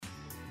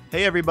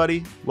Hey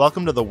everybody,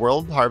 welcome to the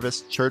World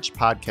Harvest Church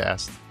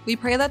podcast. We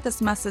pray that this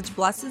message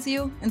blesses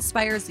you,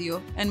 inspires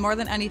you, and more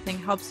than anything,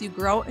 helps you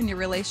grow in your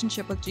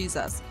relationship with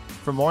Jesus.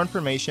 For more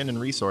information and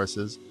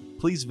resources,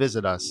 please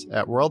visit us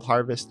at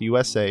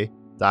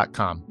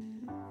worldharvestusa.com.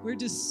 We're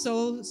just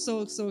so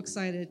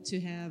excited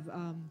to have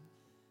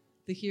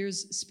the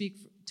Hears speak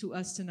to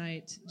us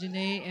tonight.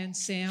 Janae and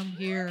Sam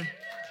here.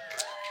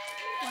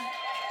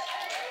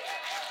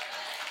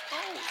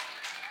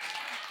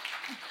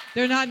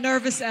 They're not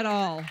nervous at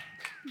all.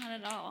 Not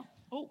at all.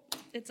 Oh,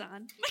 it's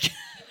on.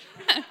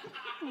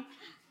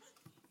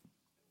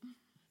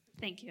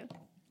 Thank you.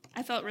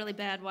 I felt really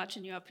bad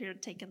watching you up here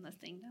taking the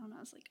thing down. I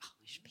was like, oh,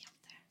 we should be up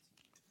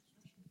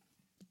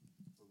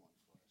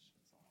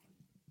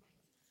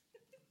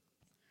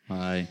there.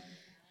 Hi.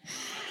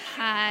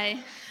 Hi.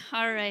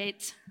 All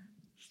right.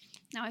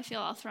 Now I feel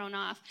all thrown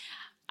off.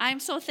 I'm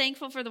so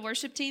thankful for the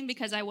worship team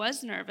because I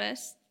was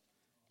nervous.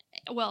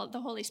 Well,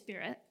 the Holy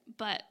Spirit,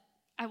 but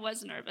I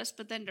was nervous.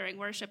 But then during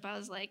worship, I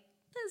was like,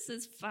 this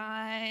is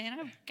fine.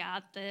 I've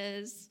got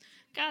this.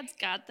 God's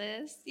got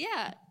this.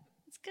 Yeah,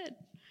 it's good.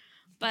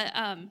 But,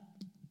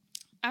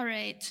 all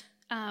right.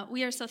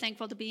 We are so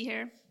thankful to be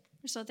here.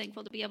 We're so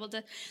thankful to be able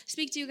to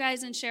speak to you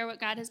guys and share what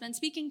God has been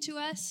speaking to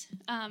us.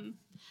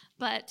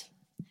 But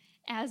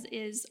as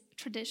is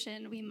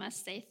tradition, we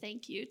must say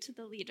thank you to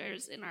the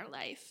leaders in our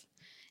life.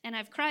 And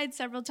I've cried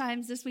several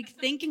times this week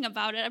thinking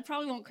about it. I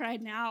probably won't cry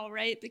now,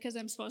 right? Because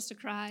I'm supposed to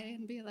cry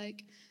and be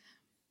like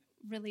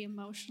really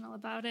emotional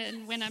about it.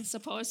 And when I'm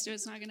supposed to,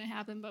 it's not going to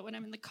happen. But when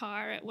I'm in the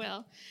car, it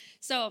will.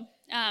 So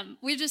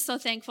we're just so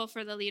thankful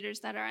for the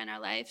leaders that are in our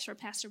lives, for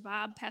Pastor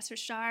Bob, Pastor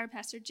Shar,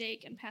 Pastor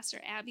Jake, and Pastor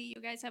Abby.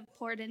 You guys have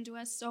poured into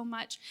us so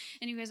much,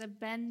 and you guys have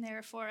been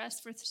there for us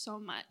for so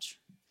much.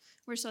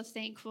 We're so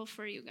thankful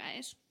for you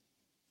guys.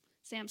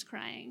 Sam's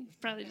crying.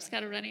 Probably just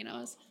got a runny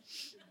nose.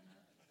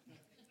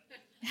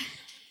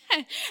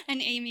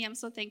 And Amy, I'm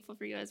so thankful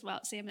for you as well.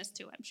 Sam is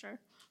too, I'm sure.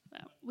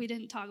 Well, we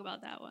didn't talk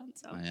about that one.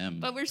 So. I am.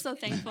 But we're so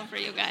thankful for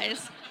you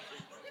guys.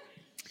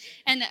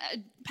 And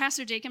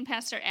Pastor Jake and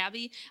Pastor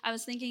Abby, I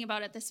was thinking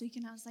about it this week,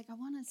 and I was like, I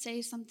want to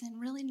say something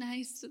really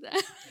nice to them.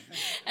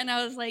 And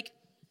I was like,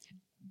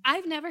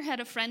 I've never had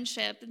a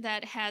friendship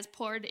that has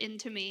poured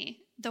into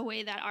me the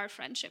way that our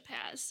friendship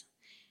has.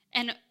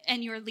 And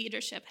your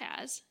leadership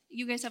has.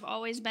 You guys have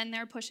always been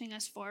there pushing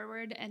us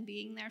forward and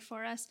being there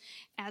for us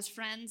as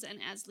friends and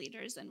as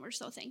leaders, and we're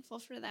so thankful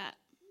for that.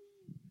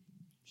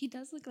 He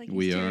does look like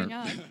he's tearing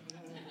up.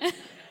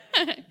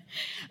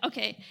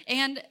 Okay,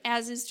 and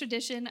as is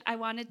tradition, I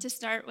wanted to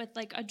start with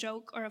like a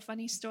joke or a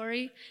funny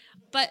story.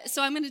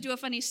 So I'm going to do a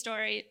funny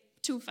story,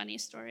 2 funny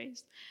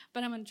stories,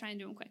 but I'm going to try and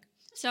do them quick.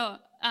 So,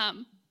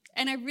 and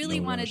I really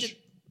wanted to,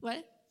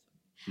 what?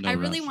 I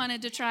really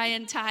wanted to try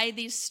and tie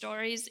these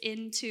stories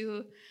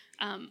into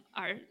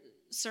our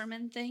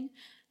sermon thing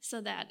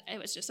so that it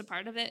was just a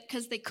part of it,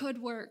 because they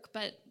could work,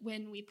 but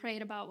when we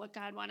prayed about what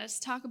God wanted us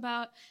to talk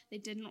about, they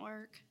didn't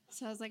work.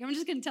 So I was like, I'm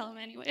just going to tell them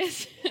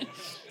anyways.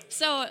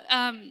 So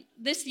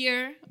this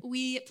year,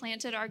 we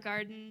planted our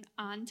garden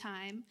on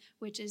time,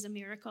 which is a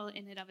miracle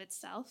in and of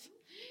itself.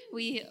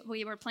 We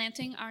were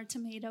planting our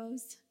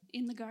tomatoes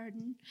in the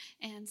garden,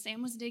 and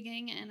Sam was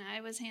digging, and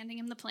I was handing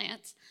him the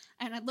plants,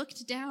 and I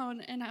looked down,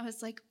 and I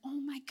was like, oh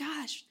my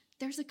gosh,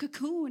 there's a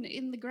cocoon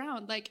in the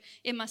ground. Like,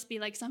 it must be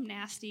like some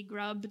nasty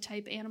grub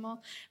type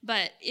animal,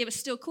 but it was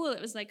still cool.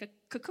 It was like a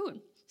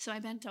cocoon. So I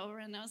bent over,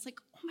 and I was like,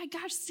 oh my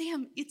gosh,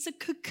 Sam, it's a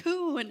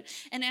cocoon.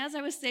 And as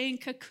I was saying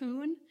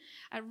cocoon,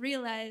 I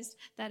realized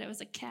that it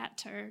was a cat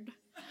turd,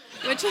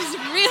 which was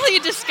really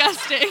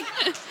disgusting.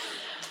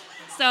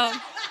 So,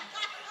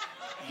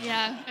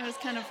 yeah, it was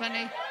kind of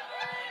funny.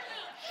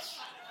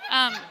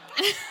 I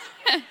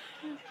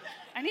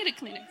need a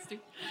Kleenex too.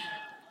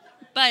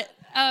 But,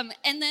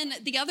 and then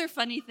the other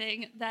funny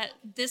thing that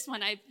this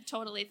one I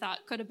totally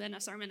thought could have been a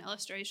sermon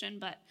illustration,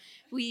 but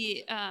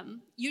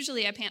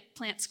usually I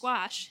plant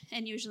squash,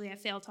 and usually I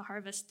fail to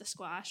harvest the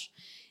squash.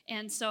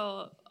 And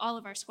so all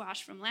of our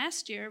squash from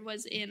last year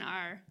was in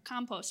our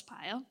compost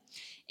pile.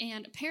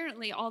 And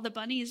apparently all the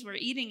bunnies were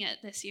eating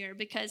it this year,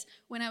 because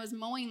when I was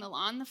mowing the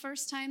lawn the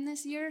first time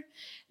this year,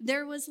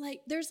 there's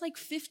like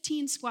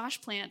 15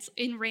 squash plants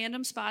in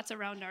random spots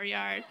around our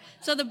yard.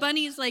 So the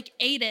bunnies like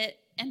ate it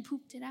and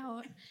pooped it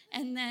out.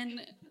 And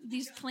then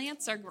these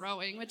plants are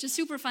growing, which is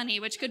super funny,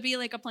 which could be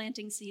like a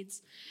planting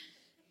seeds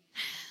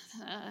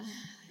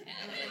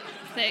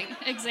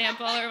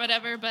example or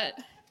whatever. But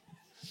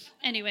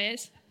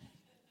anyways.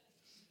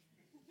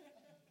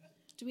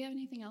 Do we have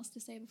anything else to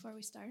say before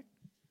we start?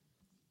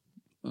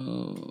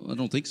 I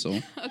don't think so.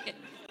 Okay.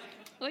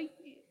 Well,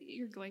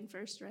 you're going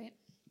first, right?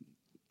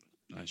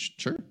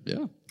 Sure,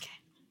 yeah.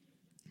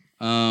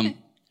 Okay.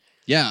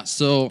 Yeah,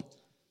 so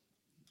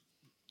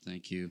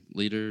thank you,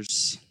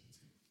 leaders.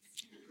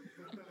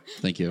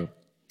 Thank you.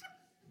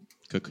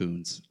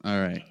 Cocoons. All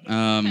right.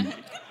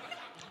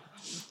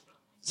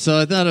 So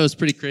I thought it was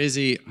pretty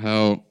crazy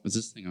how... Is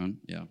this thing on?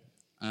 Yeah.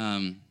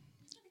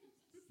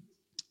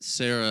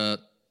 Sarah,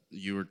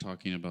 you were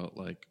talking about,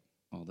 like,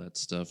 all that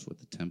stuff with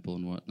the temple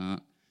and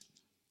whatnot.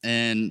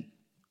 And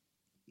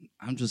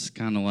I'm just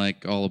kind of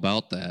like all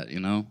about that,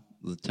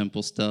 the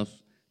temple stuff.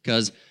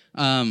 Because,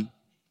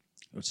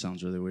 which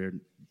sounds really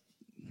weird.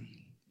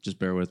 Just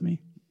bear with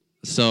me.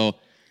 So,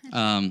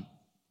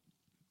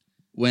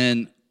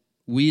 when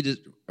we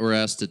were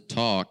asked to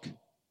talk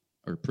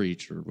or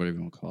preach or whatever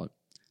you want to call it,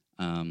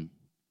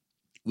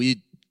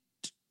 we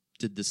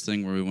did this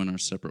thing where we went our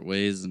separate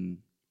ways and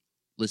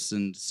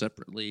listened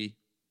separately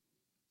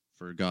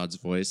for God's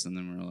voice, and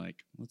then we're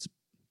like,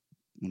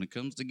 when it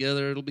comes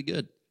together, it'll be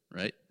good,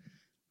 right?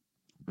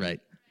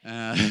 Right.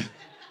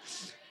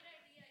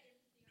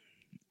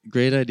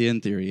 Great idea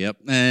in theory, yep.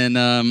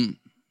 And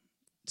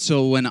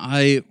so when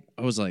I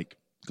was like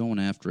going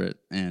after it,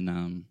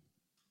 and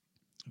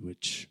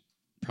which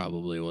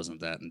probably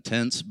wasn't that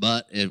intense,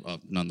 but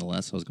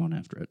nonetheless, I was going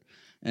after it.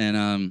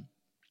 And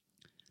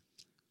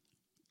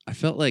I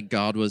felt like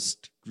God was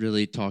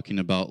really talking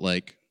about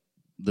like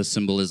the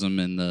symbolism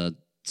and the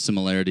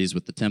similarities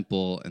with the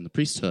temple and the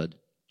priesthood.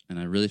 And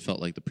I really felt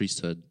like the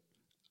priesthood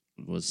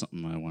was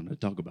something I wanted to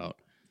talk about.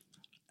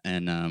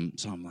 And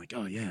so I'm like,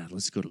 oh yeah,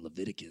 let's go to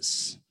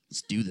Leviticus.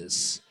 Let's do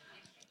this.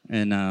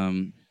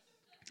 And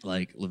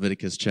like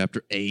Leviticus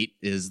chapter 8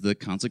 is the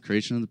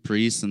consecration of the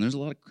priests, and there's a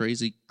lot of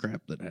crazy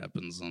crap that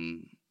happens,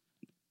 and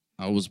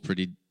I was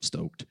pretty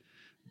stoked.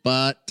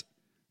 But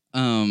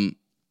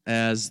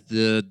as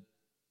the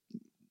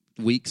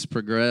weeks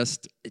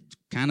progressed, it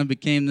kind of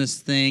became this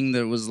thing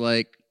that was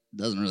like,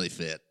 doesn't really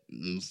fit.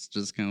 It's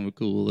just kind of a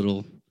cool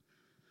little,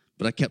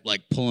 but I kept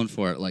like pulling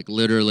for it, like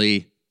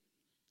literally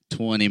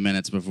 20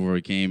 minutes before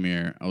we came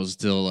here, I was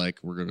still like,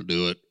 we're going to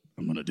do it.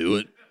 I'm going to do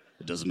it.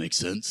 It doesn't make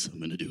sense. I'm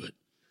going to do it.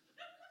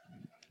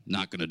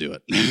 Not going to do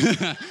it.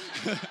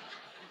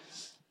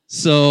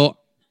 So,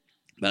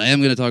 but I am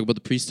going to talk about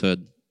the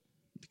priesthood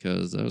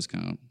because that was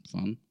kind of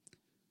fun.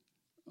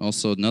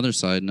 Also, another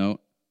side note,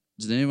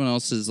 did anyone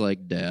else's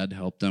like dad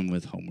help them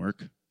with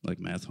homework, like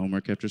math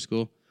homework after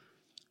school?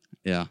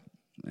 Yeah,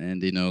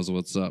 Andy knows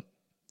what's up.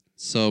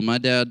 So my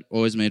dad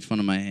always made fun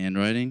of my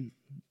handwriting,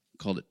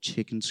 called it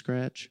chicken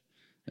scratch.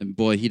 And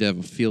boy, he'd have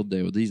a field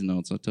day with these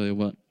notes, I'll tell you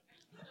what.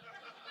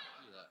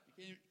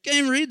 Can't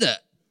even read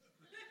that.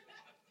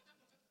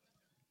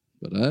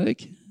 But I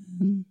can.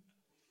 Okay,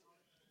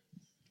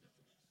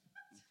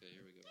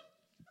 here we go.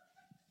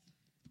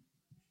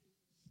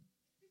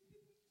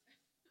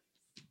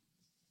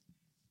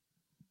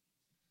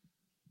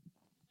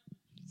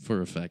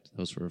 For effect. That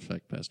was for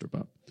effect, Pastor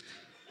Bob.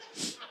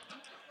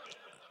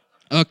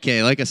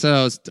 Okay, like I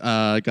said,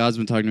 God's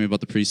been talking to me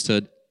about the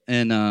priesthood.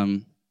 And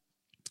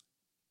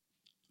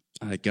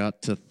I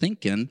got to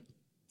thinking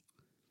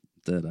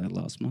that I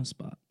lost my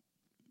spot.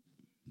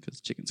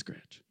 Because chicken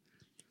scratch.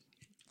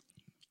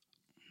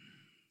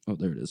 Oh,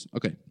 there it is.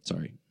 Okay,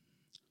 sorry.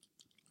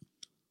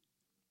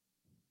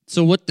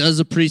 So what does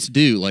a priest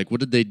do? Like, what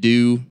did they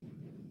do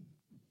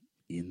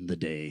in the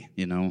day,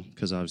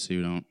 Because obviously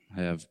we don't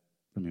have,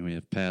 we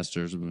have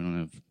pastors, but we don't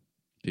have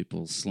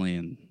people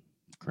slaying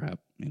crap,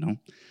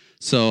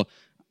 So,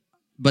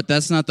 but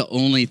that's not the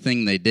only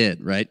thing they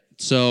did, right?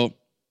 So,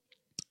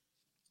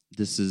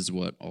 this is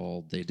what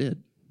all they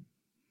did.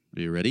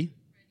 Are you ready?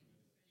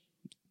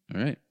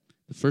 All right.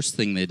 The first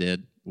thing they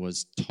did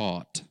was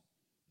taught.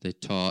 They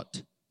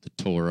taught the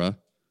Torah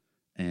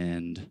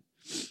and,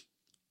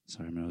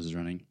 sorry, my nose is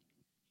running,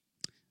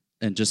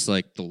 and just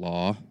like the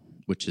law,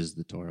 which is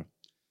the Torah.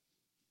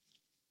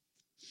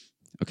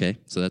 Okay,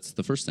 so that's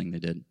the first thing they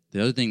did.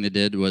 The other thing they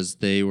did was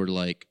they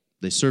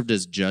served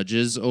as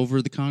judges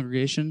over the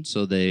congregation.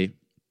 So they,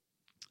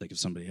 like if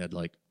somebody had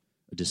like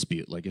a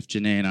dispute, like if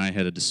Janae and I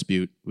had a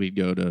dispute, we'd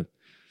go to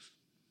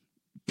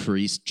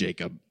priest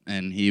Jacob,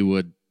 and he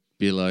would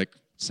be like,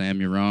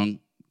 Sam, you're wrong.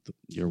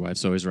 Your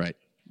wife's always right.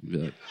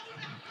 Like,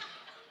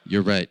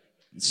 you're right.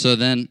 So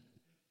then,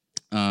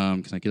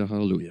 can I get a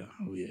hallelujah?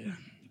 Oh, yeah.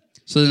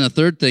 So then the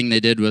third thing they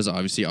did was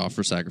obviously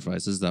offer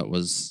sacrifices. That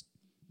was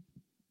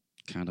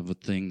kind of a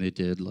thing they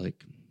did,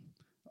 like,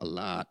 a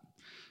lot.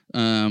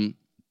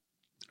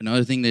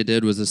 Another thing they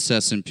did was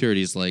assess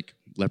impurities, like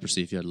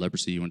leprosy. If you had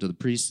leprosy, you went to the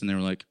priest, and they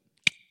were like,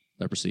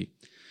 leprosy.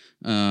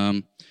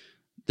 Then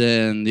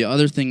the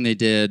other thing they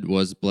did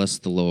was bless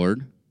the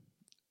Lord,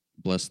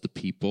 bless the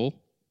people,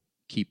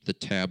 keep the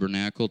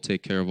tabernacle,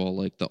 take care of all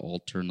like the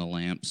altar and the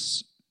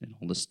lamps and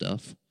all this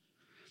stuff.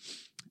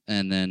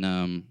 And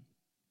then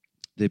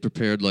they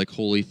prepared like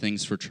holy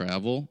things for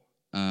travel.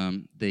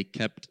 They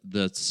kept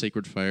the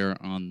sacred fire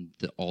on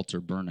the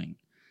altar burning.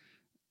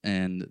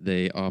 And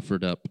they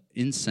offered up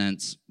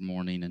incense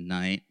morning and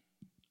night.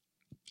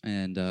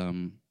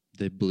 And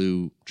they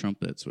blew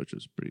trumpets, which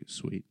was pretty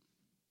sweet.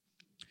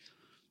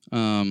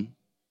 So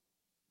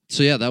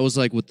yeah, that was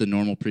like what the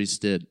normal priests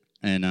did.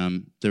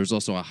 And there was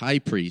also a high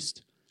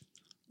priest,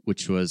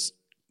 which was,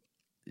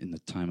 in the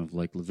time of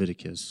like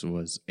Leviticus,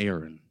 was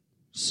Aaron.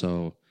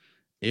 So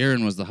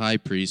Aaron was the high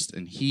priest,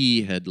 and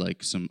he had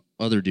like some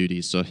other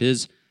duties. So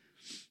his,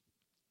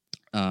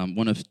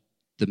 one of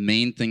the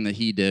main thing that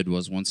he did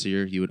was once a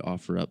year he would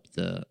offer up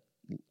the,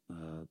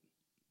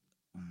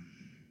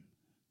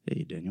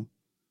 hey Daniel,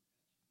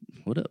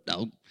 what up,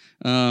 dog?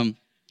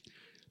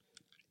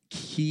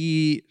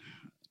 he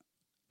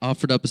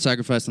offered up a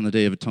sacrifice on the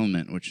Day of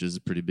Atonement, which is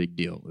a pretty big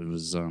deal. It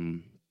was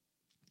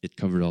it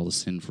covered all the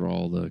sin for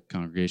all the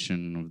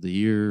congregation of the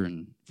year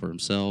and for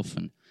himself,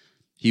 and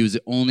he was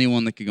the only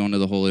one that could go into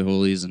the Holy of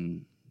Holies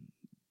and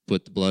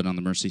put the blood on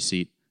the mercy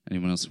seat.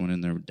 Anyone else who went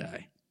in there would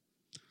die.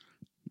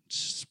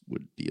 Which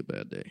would be a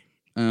bad day.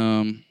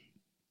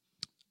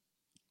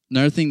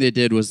 Another thing they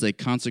did was they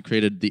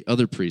consecrated the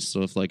other priests.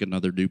 So if like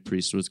another new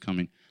priest was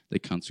coming, they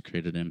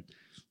consecrated him.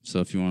 So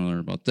if you want to learn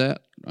about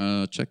that,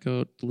 check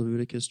out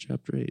Leviticus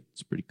chapter 8.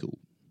 It's pretty cool.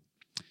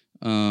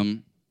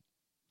 And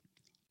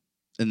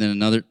then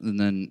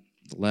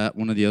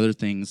one of the other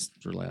things,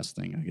 or last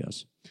thing, I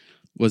guess,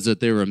 was that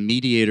they were a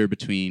mediator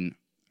between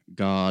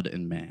God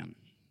and man.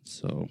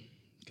 So,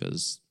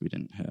 because we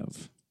didn't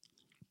have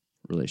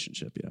a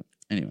relationship yet.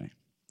 Anyway,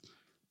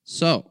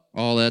 so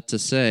all that to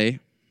say,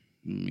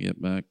 let me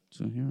get back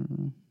to here.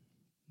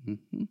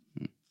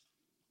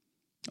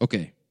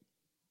 Okay.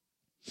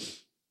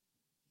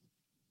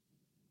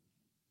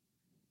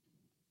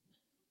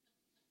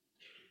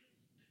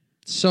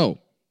 So,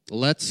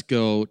 let's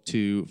go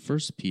to 1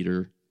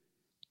 Peter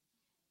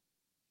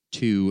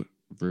 2,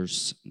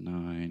 verse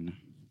 9.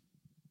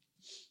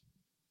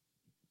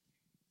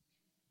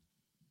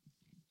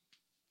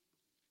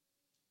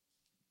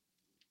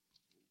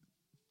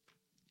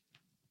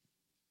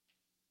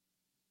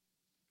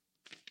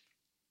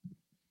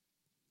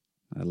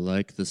 I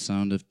like the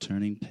sound of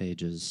turning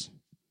pages.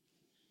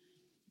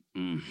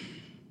 Yep.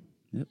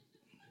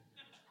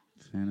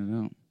 Fan it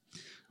out.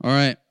 All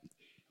right.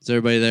 Is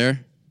everybody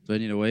there? Do I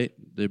need to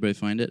wait? Did everybody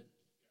find it?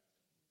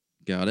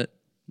 Got it?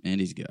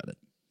 Andy's got it.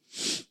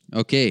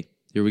 Okay,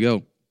 here we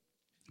go.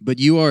 But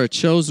you are a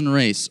chosen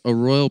race, a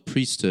royal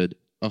priesthood,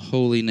 a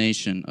holy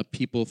nation, a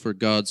people for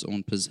God's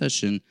own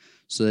possession,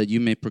 so that you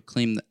may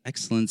proclaim the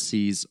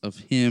excellencies of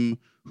him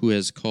who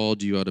has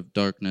called you out of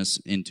darkness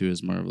into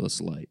his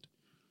marvelous light.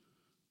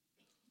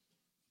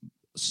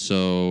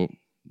 So,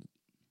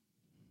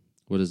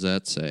 what does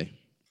that say?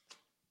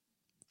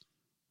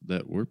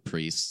 That we're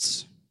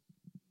priests,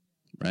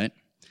 right?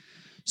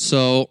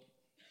 So,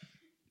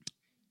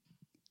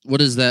 what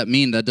does that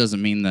mean? That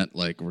doesn't mean that,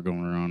 like, we're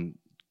going around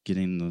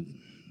getting the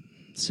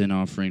sin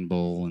offering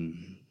bowl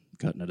and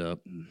cutting it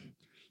up,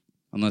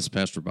 unless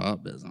Pastor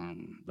Bob does.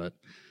 But,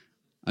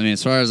 I mean,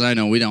 as far as I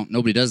know,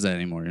 nobody does that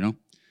anymore, you know?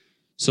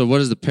 So, what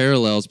is the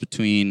parallels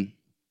between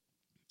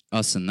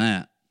us and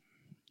that?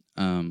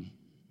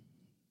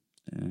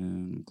 And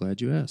I'm glad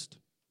you asked,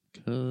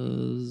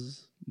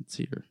 because it's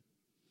here.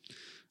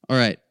 All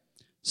right.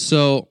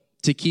 So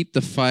to keep the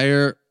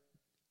fire,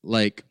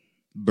 like,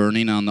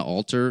 burning on the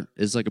altar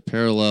is like a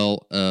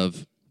parallel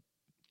of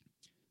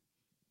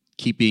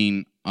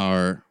keeping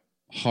our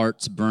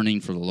hearts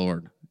burning for the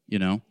Lord, you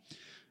know?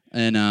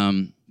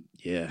 And,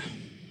 yeah.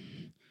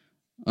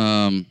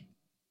 And,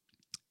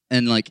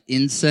 like,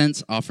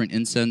 incense, offering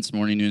incense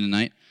morning, noon, and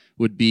night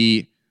would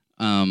be,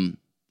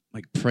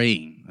 like,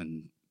 praying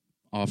and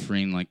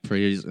offering like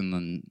praise and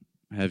then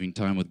having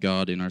time with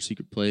God in our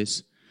secret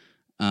place.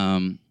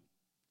 And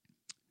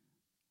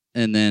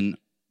then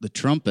the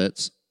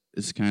trumpets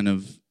is kind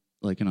of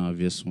like an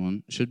obvious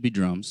one. Should be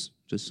drums,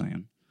 just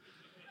saying.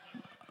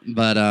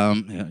 But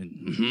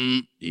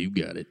you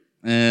got it.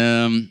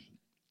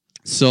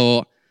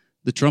 So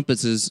the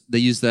trumpets they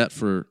use that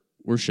for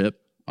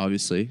worship,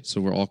 obviously.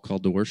 So we're all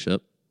called to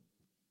worship.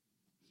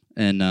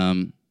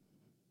 And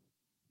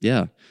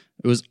yeah,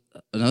 it was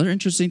another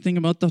interesting thing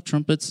about the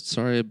trumpets.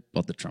 Sorry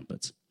about the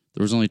trumpets.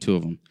 There was only 2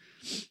 of them.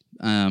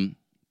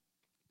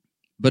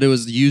 But it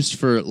was used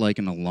for like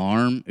an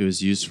alarm. It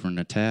was used for an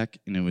attack,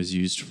 and it was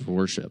used for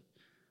worship.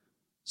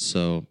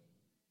 So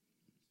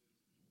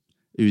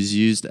it was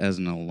used as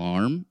an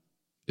alarm.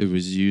 It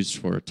was used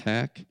for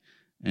attack,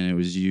 and it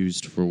was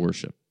used for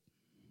worship.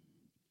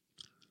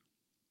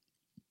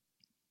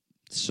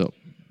 So,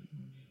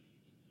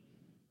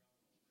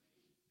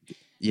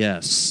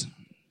 yes.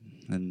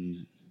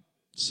 And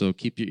so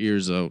keep your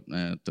ears out,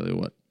 I'll tell you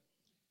what.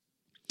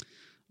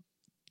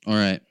 All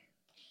right.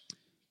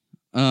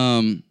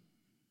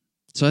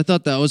 So I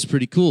thought that was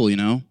pretty cool, you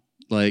know?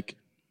 Like,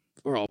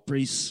 we're all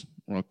priests,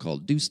 we're all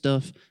called to do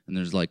stuff, and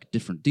there's like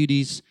different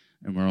duties,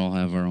 and we all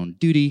have our own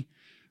duty.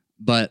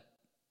 But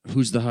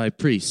who's the high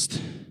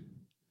priest?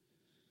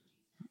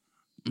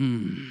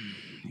 You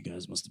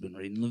guys must have been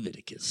reading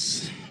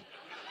Leviticus.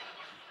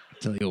 I'll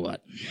tell you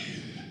what.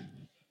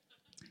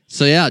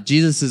 So yeah,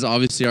 Jesus is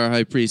obviously our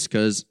high priest,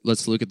 because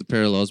let's look at the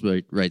parallels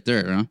right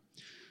there, huh?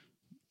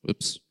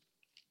 Whoops.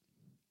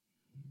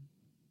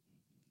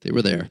 They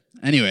were there.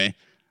 Anyway,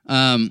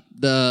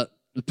 the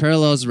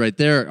parallels right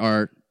there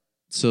are,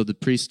 so the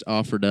priest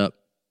offered up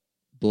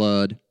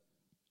blood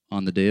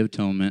on the Day of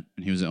Atonement,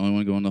 and he was the only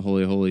one going to the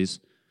Holy of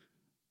Holies.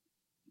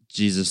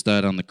 Jesus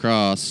died on the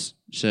cross,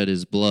 shed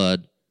his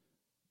blood,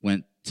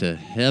 went to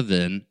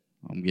heaven.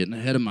 I'm getting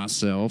ahead of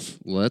myself.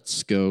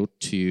 Let's go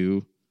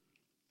to...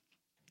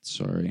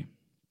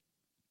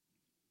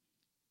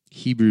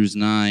 Hebrews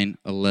 9,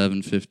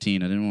 11,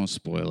 15. I didn't want to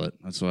spoil it.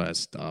 That's why I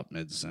stopped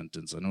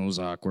mid-sentence. I know it was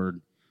awkward.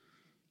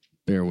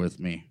 Bear with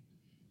me.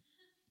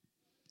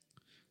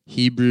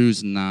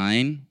 Hebrews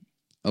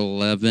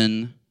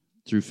 9:11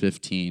 through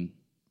 15.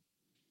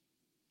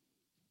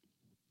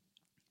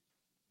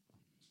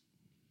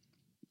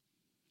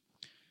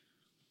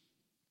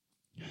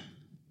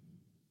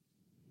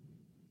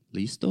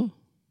 Listo?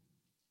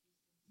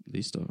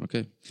 Listo,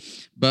 okay.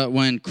 But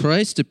when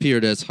Christ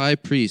appeared as high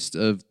priest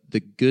of the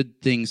good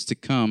things to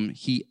come,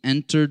 he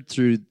entered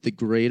through the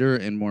greater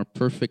and more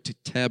perfect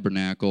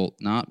tabernacle,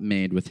 not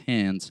made with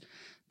hands,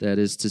 that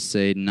is to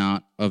say,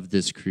 not of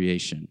this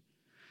creation.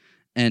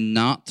 And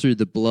not through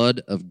the blood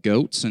of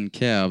goats and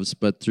calves,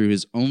 but through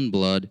his own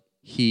blood,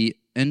 he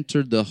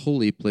entered the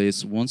holy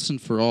place once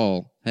and for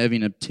all,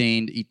 having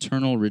obtained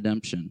eternal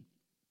redemption.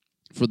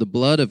 For the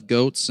blood of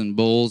goats and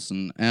bulls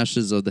and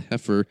ashes of the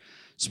heifer,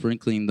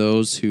 sprinkling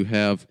those who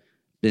have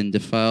been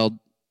defiled,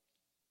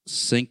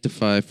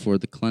 sanctify for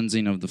the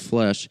cleansing of the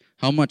flesh,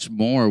 how much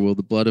more will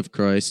the blood of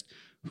Christ,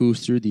 who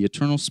through the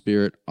eternal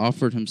Spirit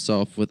offered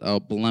himself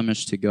without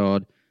blemish to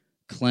God,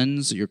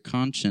 cleanse your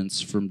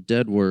conscience from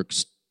dead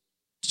works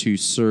to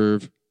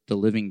serve the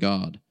living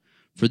God?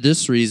 For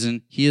this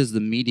reason, he is the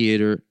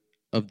mediator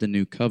of the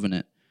new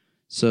covenant,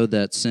 so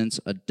that since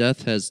a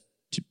death has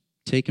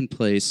taken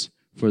place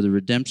for the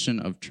redemption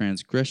of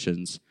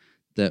transgressions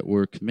that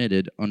were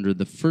committed under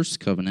the first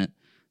covenant,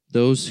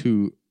 those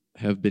who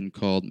have been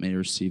called may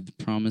receive the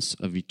promise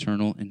of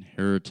eternal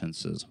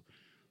inheritances.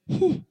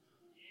 Whew.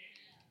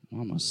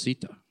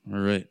 Mamacita. All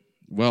right.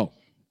 Well,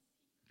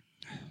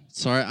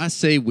 sorry, I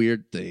say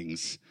weird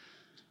things,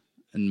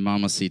 and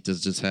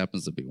Mamacitas just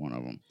happens to be one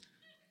of them.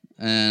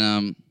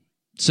 And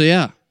so,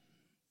 yeah.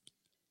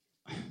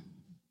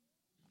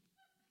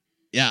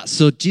 Yeah,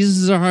 so Jesus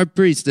is our high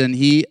priest, and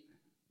he,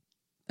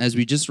 as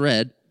we just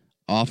read,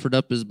 offered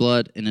up his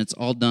blood, and it's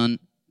all done.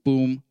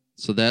 Boom.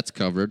 So that's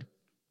covered.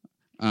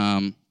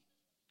 We're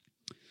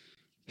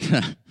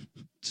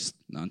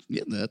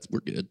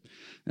good.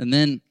 And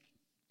then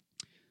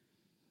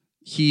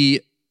he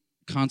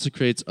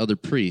consecrates other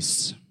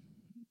priests.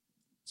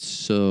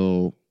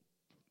 So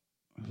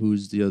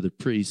who's the other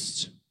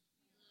priest?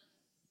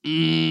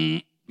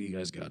 You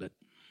guys got it.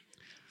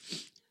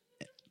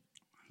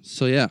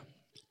 So yeah.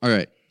 All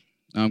right.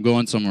 I'm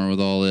going somewhere with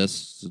all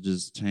this, so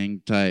just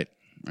hang tight.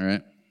 All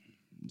right.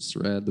 Just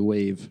ride the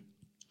wave.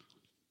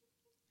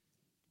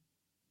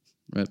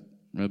 Right,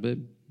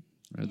 babe?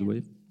 Ride the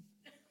wave.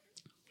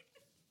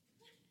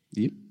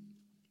 Yep.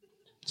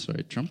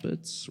 Sorry,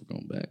 trumpets. We're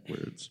going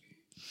backwards.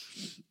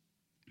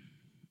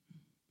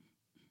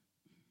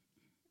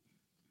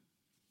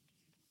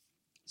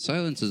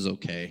 Silence is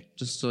okay.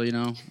 Just so you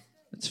know,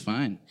 it's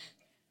fine.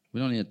 We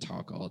don't need to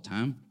talk all the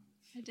time.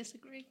 I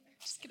disagree.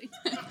 Just kidding.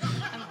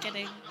 I'm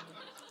kidding.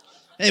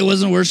 Hey,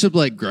 wasn't worship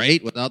like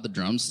great without the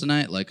drums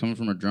tonight? Like coming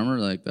from a drummer,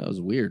 like that was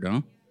weird,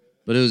 huh?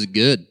 But it was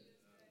good.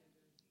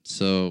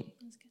 So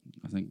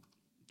I think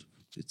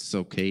it's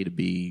okay to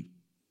be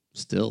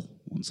still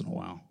once in a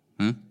while,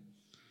 huh?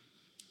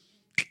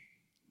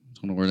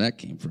 Don't know where that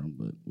came from,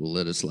 but we'll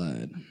let it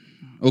slide.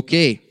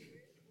 Okay.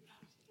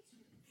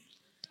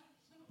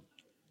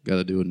 Got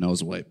to do a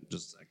nose wipe.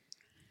 Just a second.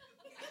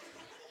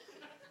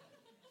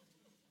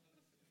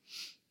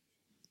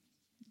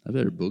 I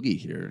better boogie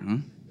here, huh?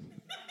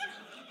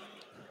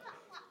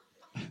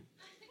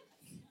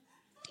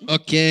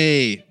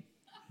 Okay.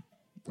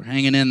 We're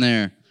hanging in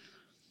there.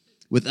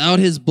 Without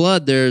his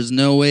blood, there is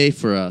no way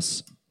for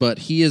us, but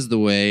he is the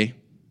way,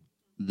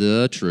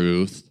 the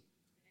truth,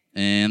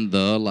 and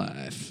the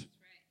life.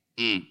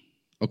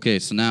 Okay,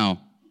 so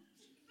now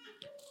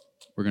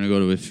we're going to go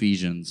to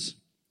Ephesians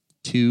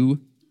 2.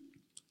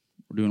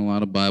 We're doing a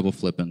lot of Bible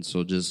flipping,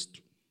 so just,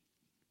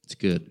 it's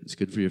good. It's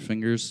good for your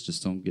fingers.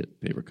 Just don't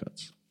get paper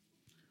cuts.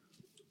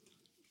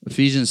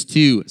 Ephesians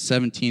 2,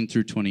 17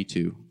 through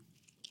 22.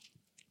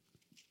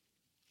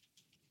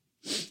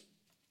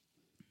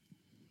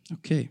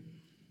 Okay.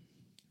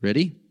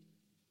 Ready?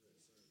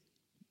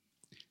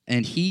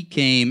 And he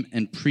came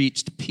and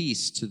preached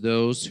peace to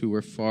those who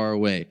were far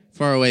away.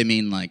 Far away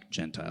mean like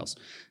Gentiles.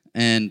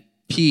 And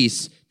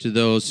peace to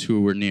those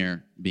who were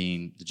near,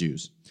 being the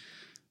Jews.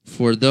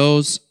 For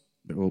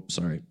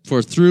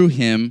through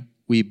him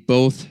we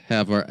both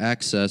have our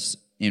access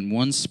in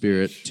one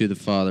spirit to the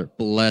Father.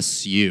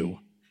 Bless you.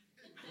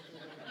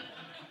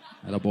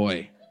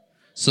 Attaboy.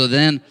 So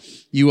then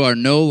you are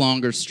no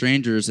longer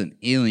strangers and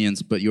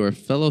aliens, but you are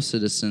fellow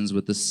citizens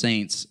with the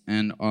saints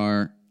and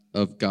are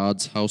of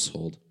God's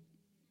household,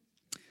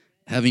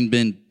 having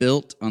been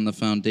built on the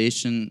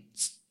foundation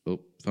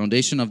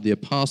of the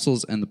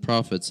apostles and the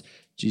prophets,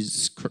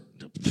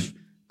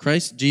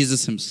 Christ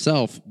Jesus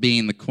himself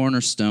being the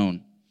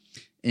cornerstone,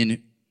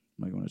 in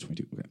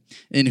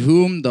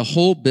whom the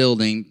whole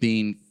building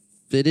being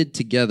fitted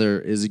together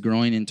is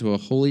growing into a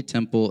holy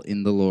temple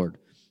in the Lord,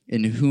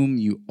 in whom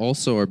you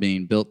also are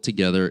being built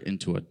together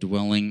into a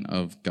dwelling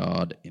of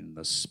God in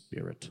the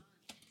Spirit.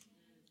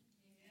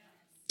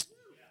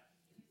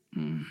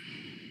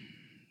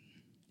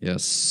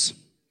 Yes.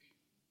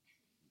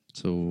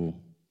 So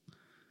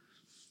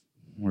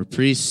we're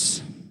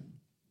priests.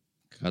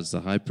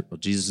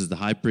 Jesus is the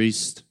high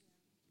priest,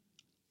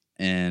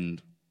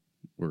 and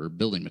we're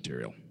building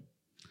material.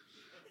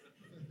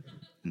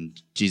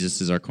 And Jesus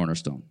is our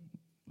cornerstone.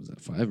 Was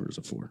that 5 or is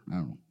it 4? I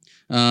don't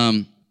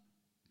know.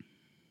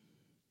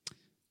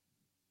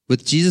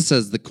 With Jesus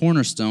as the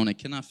cornerstone, it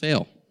cannot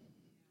fail.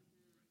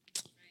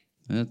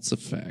 That's a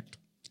fact.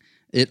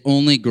 It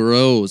only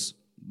grows,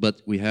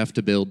 but we have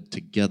to build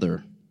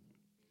together.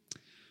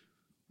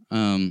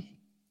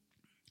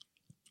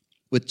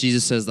 With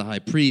Jesus as the high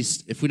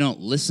priest, if we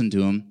don't listen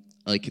to him,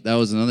 like that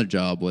was another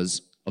job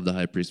of the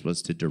high priest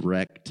was to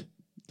direct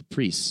the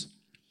priests.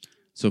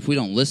 So if we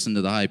don't listen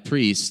to the high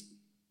priest,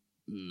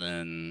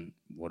 then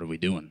what are we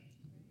doing?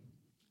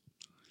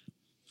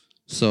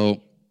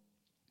 So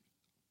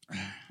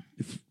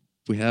if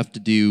we have to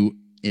do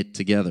it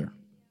together,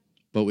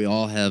 but we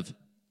all have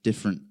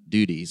different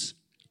duties.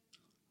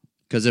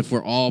 Because if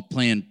we're all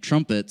playing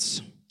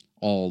trumpets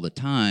all the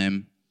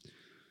time,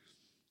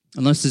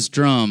 unless it's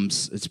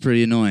drums, it's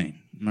pretty annoying.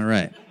 Am I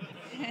right?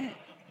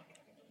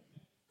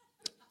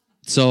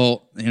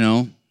 So,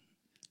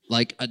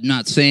 like, I'm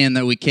not saying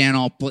that we can't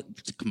all play.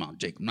 Come on,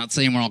 Jake. I'm not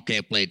saying we all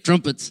can't play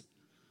trumpets.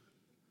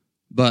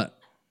 But,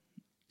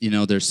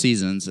 there's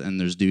seasons and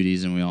there's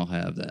duties, and we all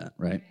have that,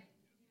 right?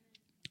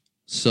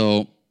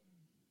 So,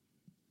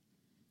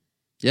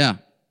 yeah.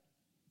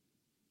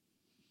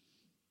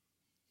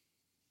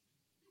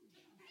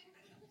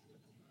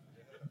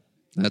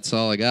 That's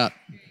all I got.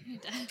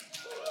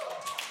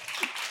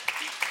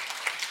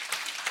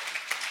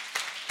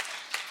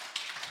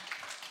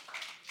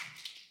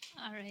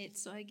 All right,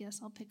 so I guess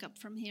I'll pick up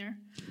from here.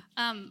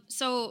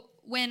 So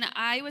when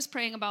I was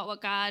praying about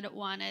what God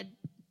wanted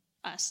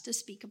us to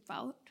speak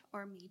about,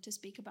 or me to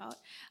speak about,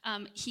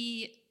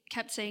 he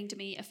kept saying to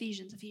me,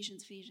 Ephesians,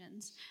 Ephesians,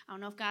 Ephesians. I don't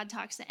know if God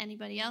talks to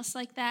anybody else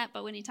like that,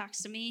 but when he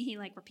talks to me, he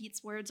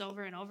repeats words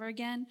over and over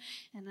again.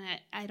 And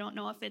I don't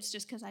know if it's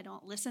just because I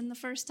don't listen the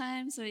first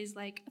time. So he's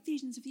like,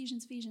 Ephesians,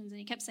 Ephesians, Ephesians. And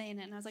he kept saying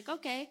it. And I was like,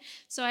 okay.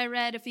 So I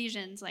read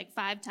Ephesians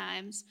 5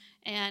 times.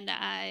 And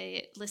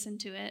I listened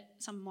to it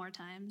some more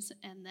times.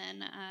 And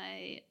then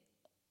I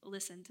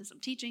listened to some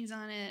teachings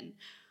on it and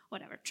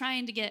whatever,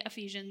 trying to get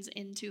Ephesians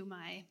into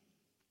my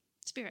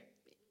spirit.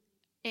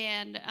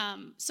 And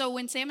so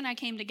when Sam and I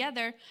came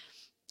together,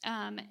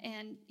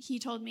 and he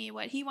told me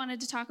what he wanted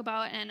to talk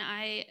about, and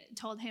I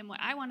told him what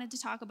I wanted to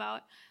talk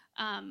about,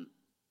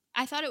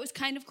 I thought it was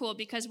kind of cool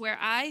because where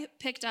I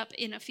picked up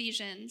in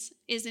Ephesians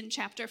is in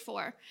chapter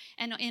 4.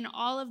 And in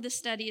all of the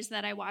studies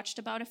that I watched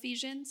about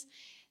Ephesians,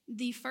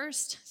 the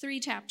first 3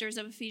 chapters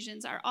of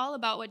Ephesians are all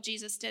about what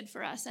Jesus did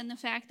for us and the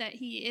fact that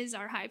he is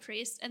our high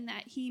priest and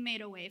that he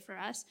made a way for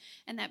us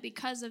and that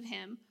because of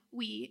him,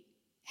 we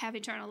have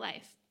eternal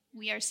life.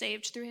 We are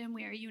saved through him.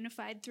 We are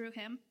unified through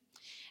him.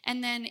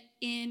 And then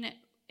in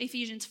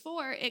Ephesians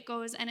 4, it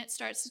goes and it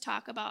starts to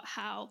talk about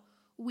how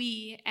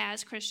we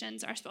as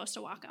Christians are supposed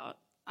to walk out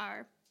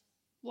our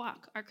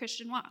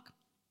Christian walk.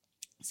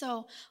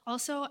 So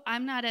also,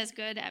 I'm not as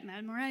good at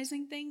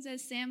memorizing things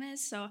as Sam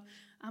is, so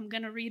I'm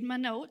going to read my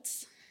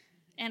notes,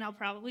 and I'll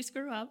probably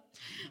screw up,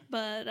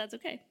 but that's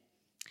okay.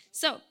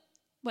 So,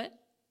 what?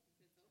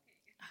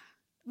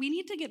 We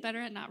need to get better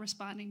at not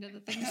responding to the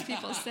things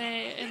people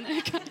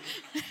say.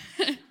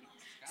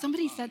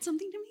 Somebody said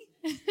something to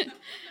me?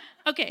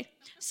 Okay,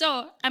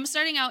 so I'm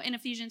starting out in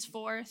Ephesians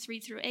 4, 3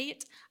 through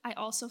 8. I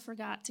also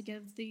forgot to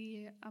give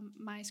the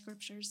my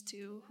scriptures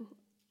to who?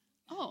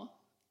 Oh,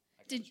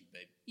 did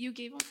you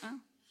gave them? Oh.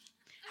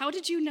 How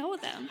did you know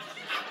them?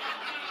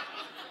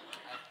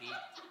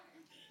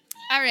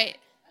 All right.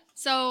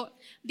 So,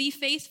 be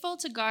faithful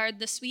to guard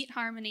the sweet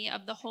harmony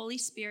of the Holy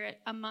Spirit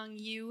among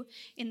you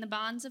in the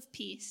bonds of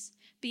peace,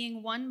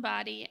 being one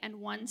body and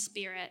one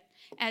spirit,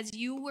 as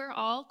you were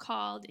all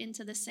called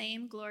into the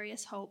same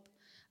glorious hope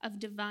of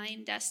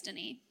divine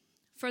destiny.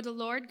 For the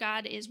Lord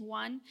God is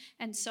one,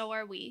 and so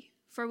are we.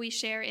 For we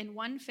share in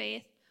one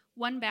faith,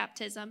 one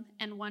baptism,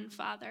 and one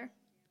Father.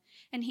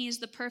 And he is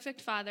the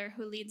perfect Father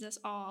who leads us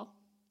all,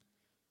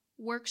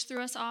 works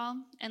through us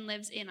all, and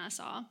lives in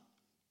us all.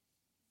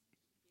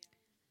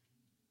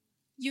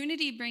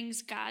 Unity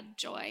brings God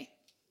joy.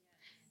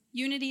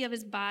 Unity of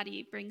his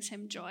body brings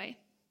him joy.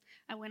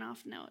 I went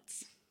off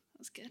notes. That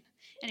was good.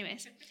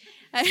 Anyways,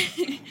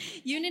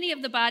 unity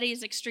of the body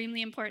is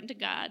extremely important to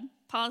God.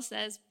 Paul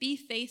says, be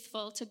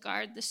faithful to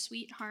guard the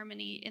sweet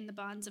harmony in the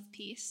bonds of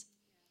peace.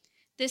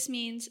 This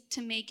means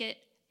to make it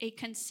a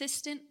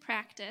consistent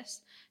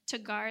practice to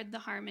guard the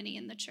harmony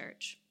in the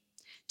church,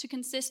 to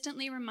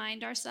consistently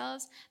remind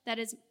ourselves that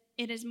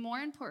it is more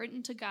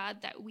important to God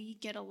that we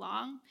get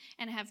along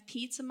and have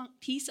peace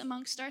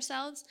amongst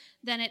ourselves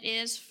than it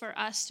is for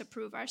us to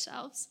prove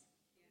ourselves.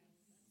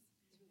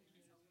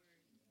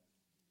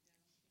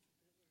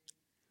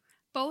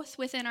 Both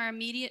within our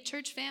immediate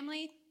church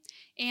family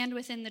and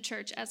within the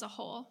church as a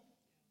whole.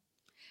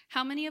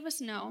 How many of us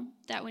know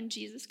that when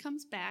Jesus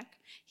comes back,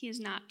 he is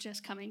not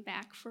just coming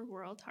back for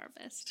World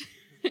Harvest?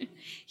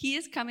 He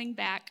is coming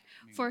back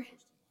for...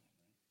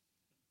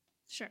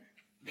 Sure.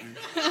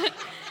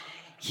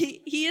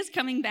 He is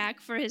coming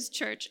back for his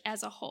church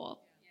as a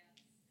whole.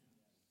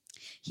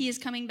 He is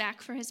coming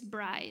back for his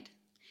bride.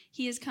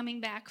 He is coming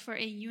back for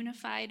a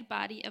unified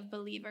body of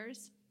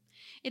believers.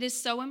 It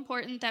is so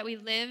important that we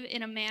live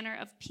in a manner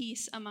of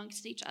peace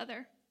amongst each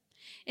other.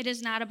 It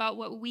is not about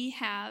what we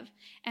have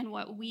and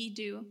what we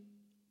do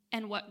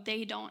and what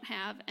they don't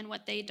have and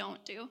what they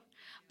don't do,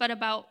 but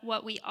about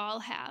what we all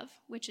have,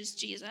 which is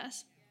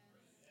Jesus.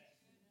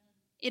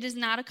 It is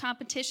not a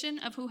competition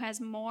of who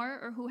has more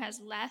or who has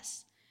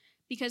less,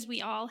 because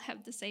we all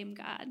have the same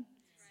God.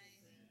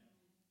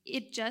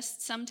 It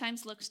just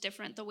sometimes looks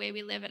different the way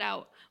we live it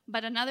out.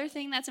 But another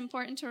thing that's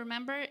important to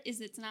remember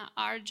is it's not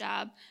our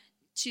job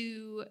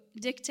to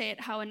dictate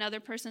how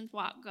another person's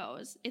walk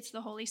goes. It's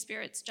the Holy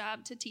Spirit's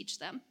job to teach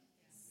them.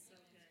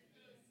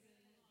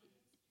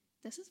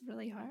 This is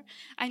really hard.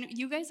 I know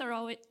you guys are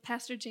always,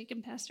 Pastor Jake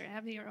and Pastor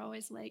Abby are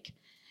always like,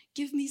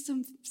 give me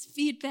some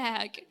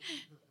feedback.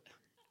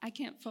 I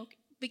can't focus,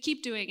 but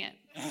keep doing it.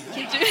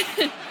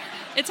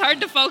 It's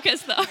hard to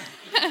focus, though.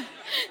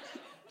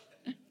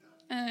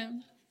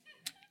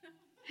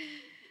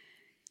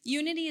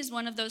 Unity is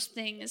one of those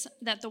things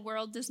that the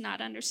world does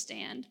not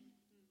understand.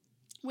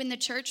 When the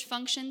church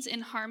functions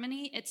in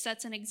harmony, it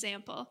sets an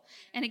example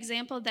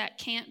that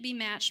can't be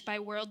matched by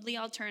worldly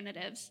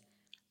alternatives,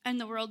 and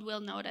the world will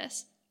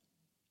notice.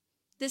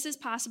 This is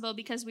possible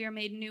because we are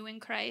made new in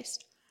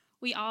Christ.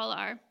 We all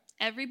are.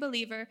 Every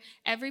believer,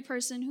 every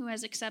person who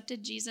has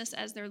accepted Jesus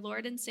as their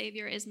Lord and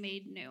Savior is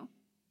made new.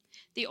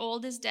 The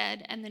old is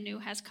dead and the new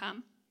has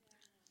come.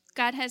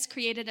 God has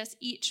created us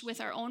each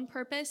with our own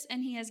purpose,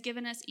 and he has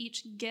given us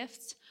each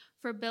gifts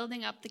for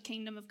building up the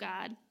kingdom of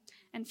God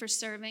and for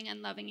serving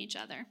and loving each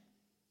other.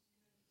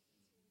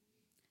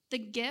 The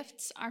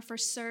gifts are for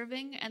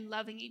serving and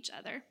loving each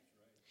other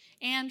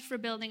and for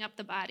building up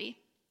the body.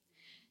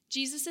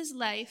 Jesus'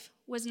 life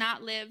was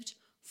not lived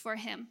for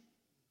him.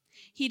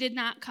 He did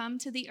not come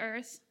to the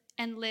earth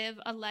and live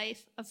a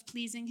life of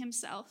pleasing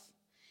himself.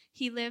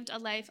 He lived a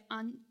life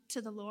unto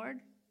the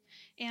Lord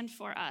and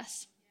for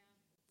us.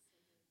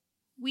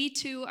 We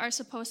too are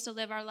supposed to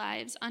live our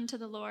lives unto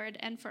the Lord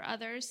and for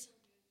others.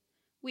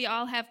 We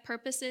all have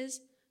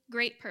purposes,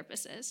 great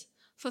purposes,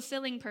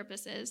 fulfilling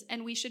purposes,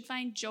 and we should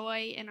find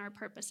joy in our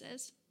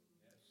purposes.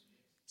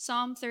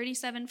 Psalm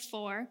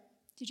 37:4,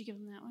 did you give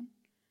them that one?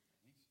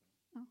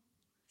 Oh,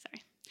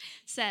 sorry.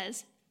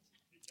 Says,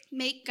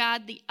 make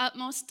God the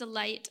utmost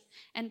delight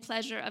and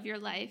pleasure of your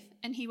life,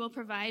 and he will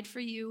provide for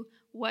you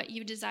what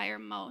you desire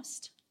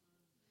most.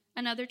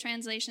 Another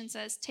translation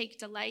says, take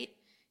delight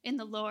in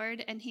the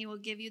Lord, and he will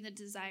give you the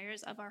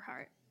desires of our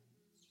heart.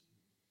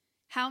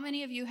 How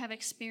many of you have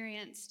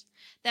experienced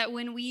that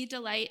when we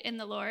delight in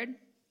the Lord,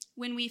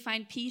 when we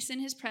find peace in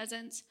his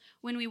presence,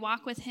 when we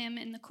walk with him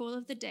in the cool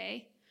of the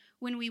day,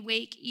 when we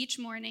wake each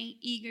morning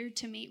eager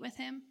to meet with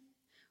him,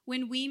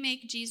 when we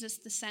make Jesus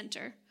the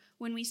center,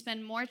 when we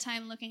spend more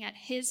time looking at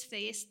his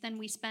face than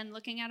we spend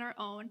looking at our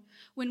own,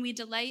 when we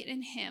delight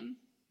in him,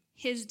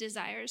 his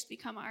desires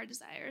become our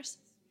desires.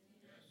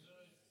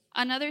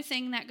 Another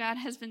thing that God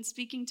has been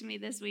speaking to me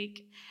this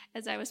week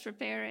as I was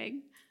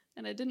preparing,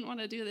 and I didn't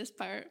want to do this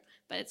part,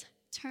 but it's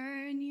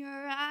turn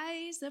your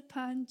eyes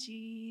upon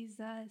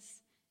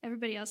Jesus.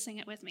 Everybody else sing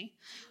it with me.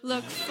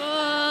 Look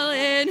full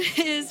in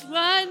his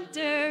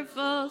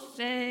wonderful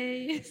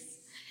face,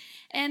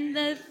 and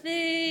the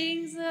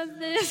things of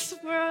this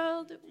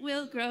world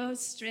will grow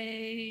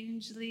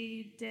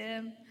strangely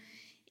dim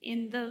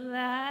in the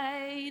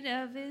light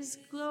of his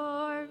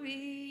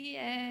glory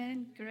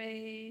and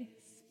grace.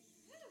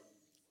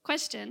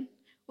 Question,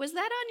 was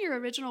that on your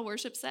original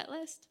worship set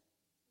list?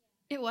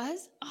 It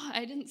was? Oh,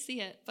 I didn't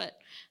see it, but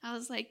I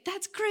was like,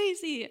 that's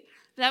crazy.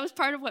 That was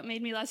part of what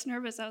made me less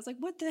nervous. I was like,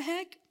 what the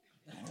heck?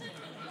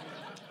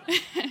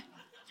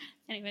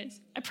 Anyways,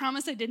 I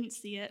promise I didn't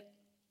see it.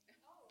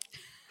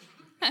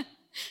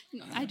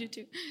 No, I do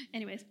too.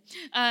 Anyways,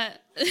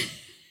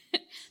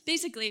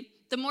 basically,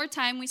 the more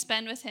time we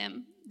spend with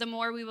him, the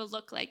more we will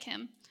look like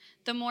him,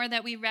 the more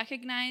that we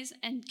recognize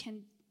and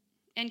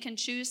can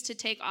choose to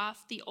take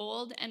off the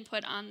old and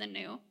put on the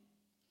new.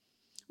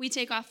 We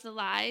take off the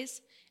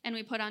lies and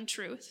we put on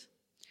truth.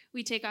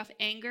 We take off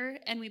anger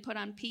and we put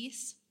on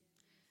peace.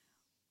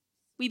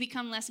 We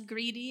become less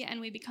greedy and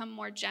we become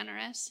more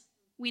generous.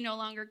 We no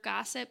longer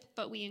gossip,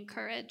 but we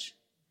encourage.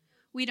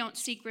 We don't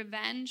seek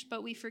revenge,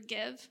 but we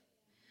forgive.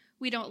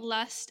 We don't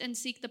lust and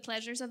seek the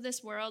pleasures of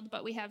this world,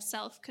 but we have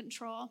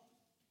self-control.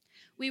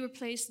 We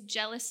replace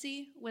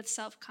jealousy with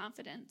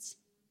self-confidence.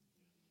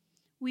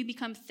 We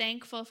become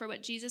thankful for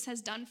what Jesus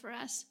has done for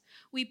us.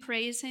 We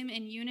praise him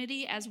in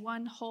unity as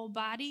one whole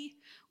body.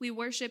 We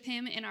worship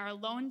him in our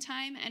alone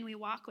time, and we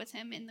walk with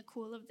him in the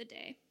cool of the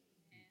day.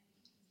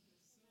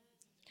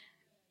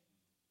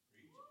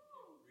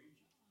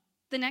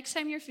 The next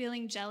time you're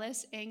feeling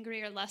jealous,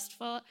 angry, or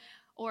lustful,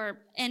 or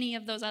any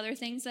of those other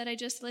things that I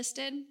just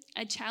listed,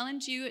 I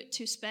challenge you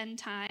to spend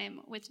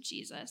time with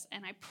Jesus,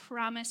 and I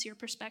promise your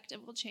perspective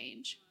will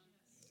change.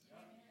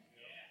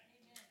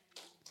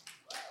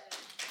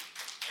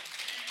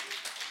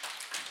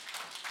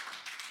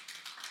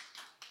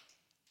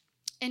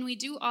 And we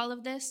do all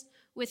of this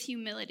with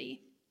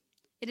humility.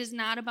 It is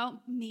not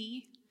about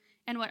me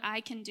and what I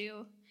can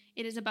do.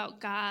 It is about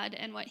God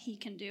and what he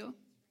can do.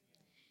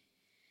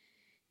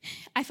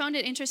 I found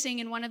it interesting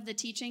in one of the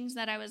teachings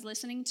that I was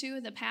listening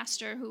to, the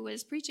pastor who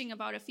was preaching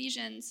about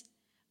Ephesians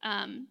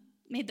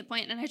made the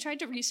point, and I tried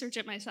to research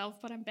it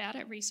myself, but I'm bad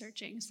at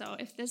researching, so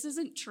if this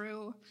isn't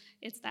true,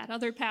 it's that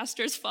other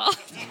pastor's fault.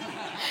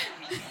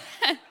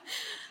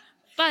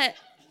 But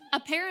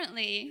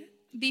apparently,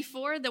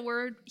 before the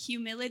word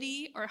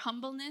humility or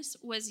humbleness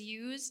was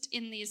used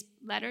in these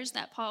letters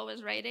that Paul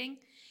was writing,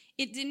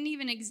 it didn't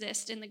even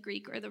exist in the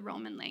Greek or the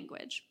Roman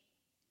language.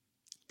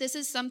 This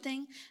is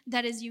something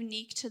that is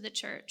unique to the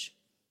church.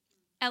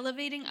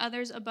 Elevating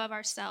others above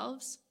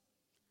ourselves.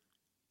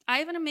 I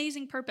have an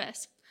amazing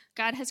purpose.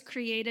 God has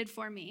created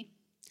for me.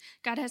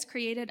 God has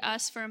created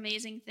us for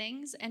amazing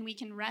things, and we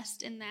can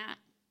rest in that.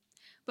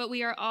 But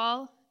we are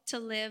all to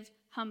live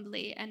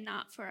humbly and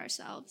not for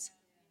ourselves.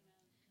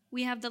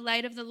 We have the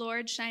light of the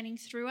Lord shining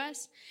through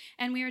us,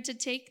 and we are to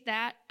take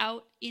that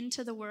out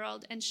into the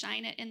world and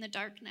shine it in the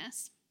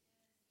darkness.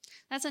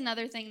 That's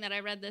another thing that I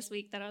read this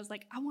week that I was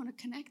like, I want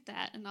to connect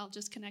that, and I'll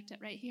just connect it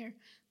right here.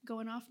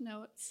 Going off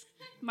notes.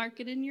 Mark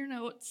it in your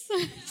notes.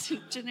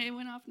 Janae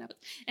went off notes.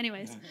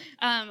 Anyways,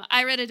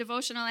 I read a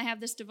devotional. I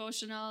have this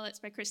devotional. It's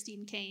by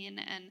Christine Kane,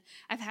 and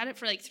I've had it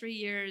for like 3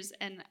 years,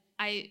 and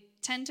I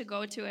tend to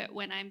go to it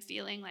when I'm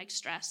feeling like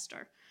stressed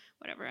or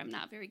whatever. I'm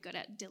not very good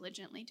at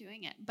diligently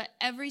doing it. But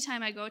every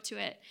time I go to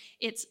it,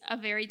 it's a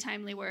very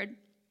timely word,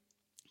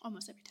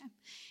 almost every time.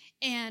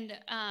 And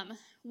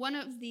one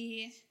of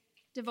the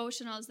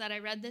devotionals that I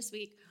read this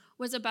week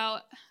was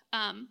about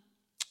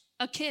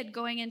a kid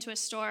going into a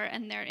store,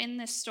 and they're in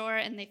this store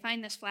and they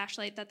find this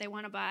flashlight that they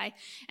want to buy,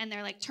 and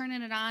they're like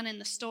turning it on in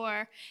the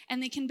store,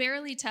 and they can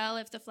barely tell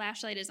if the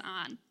flashlight is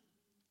on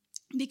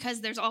because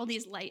there's all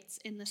these lights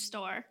in the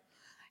store.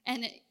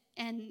 And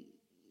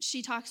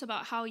she talks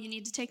about how you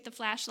need to take the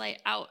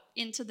flashlight out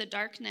into the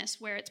darkness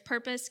where its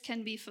purpose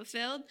can be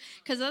fulfilled,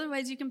 because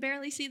otherwise you can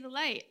barely see the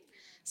light.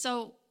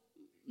 So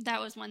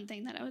that was one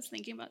thing that I was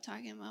thinking about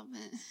talking about.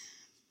 But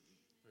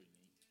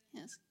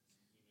yes.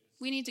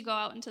 We need to go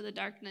out into the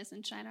darkness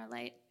and shine our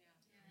light.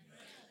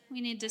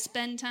 We need to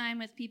spend time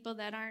with people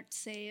that aren't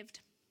saved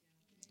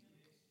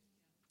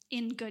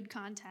in good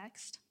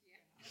context.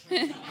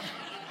 Where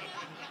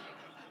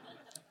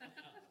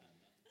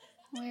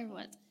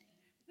was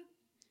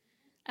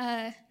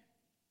it?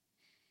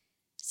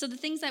 So the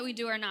things that we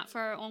do are not for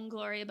our own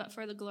glory, but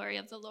for the glory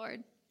of the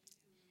Lord.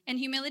 And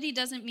humility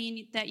doesn't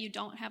mean that you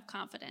don't have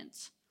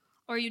confidence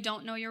or you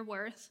don't know your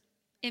worth.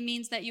 It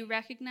means that you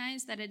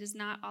recognize that it is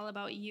not all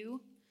about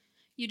you.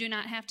 You do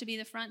not have to be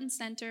the front and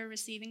center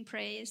receiving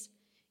praise.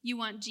 You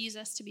want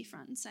Jesus to be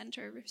front and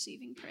center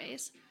receiving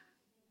praise.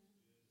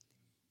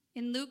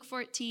 In Luke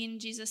 14,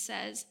 Jesus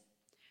says,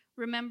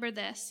 "Remember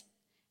this,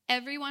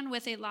 everyone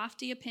with a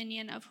lofty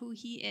opinion of who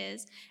he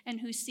is and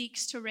who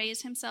seeks to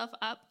raise himself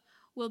up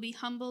will be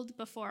humbled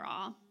before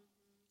all.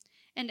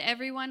 And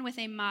everyone with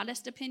a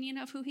modest opinion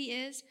of who he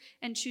is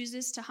and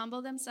chooses to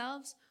humble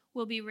themselves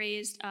will be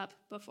raised up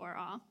before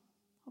all."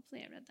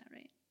 Hopefully I read that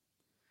right.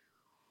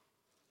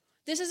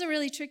 This is a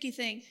really tricky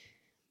thing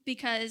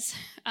because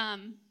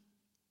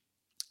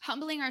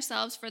humbling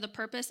ourselves for the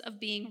purpose of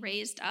being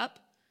raised up,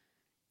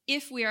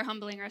 if we are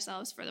humbling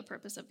ourselves for the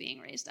purpose of being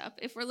raised up,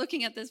 if we're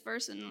looking at this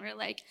verse and we're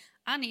like,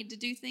 I need to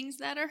do things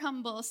that are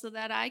humble so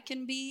that I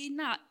can be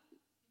not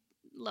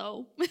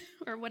low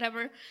or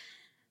whatever,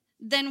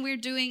 then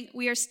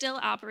we are still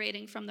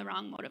operating from the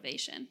wrong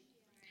motivation.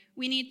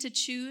 We need to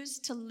choose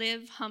to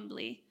live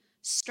humbly.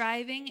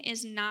 Striving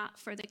is not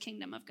for the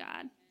kingdom of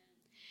God.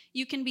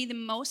 You can be the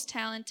most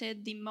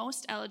talented, the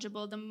most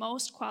eligible, the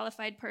most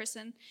qualified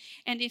person,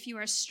 and if you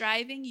are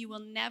striving, you will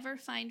never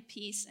find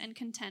peace and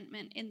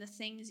contentment in the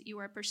things you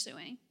are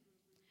pursuing.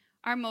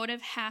 Our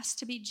motive has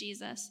to be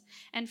Jesus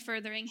and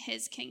furthering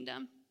his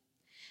kingdom.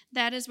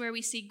 That is where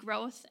we see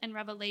growth and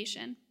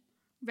revelation,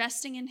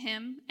 resting in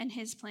him and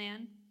his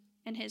plan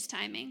and his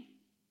timing.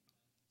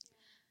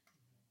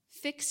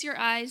 Fix your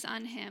eyes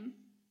on him.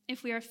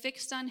 If we are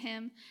fixed on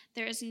him,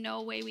 there is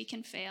no way we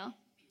can fail.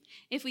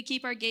 If we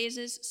keep our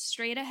gazes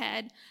straight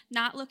ahead,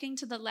 not looking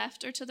to the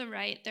left or to the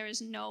right, there is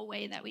no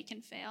way that we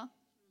can fail.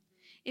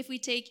 If we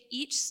take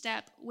each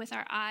step with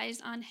our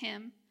eyes on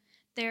him,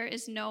 there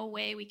is no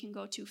way we can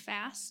go too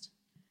fast,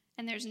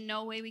 and there's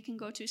no way we can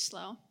go too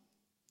slow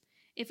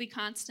if we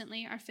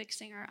constantly are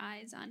fixing our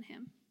eyes on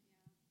him.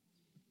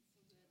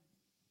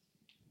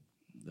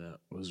 That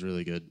was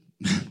really good.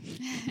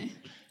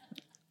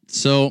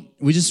 So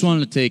we just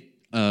wanted to take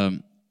a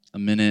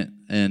minute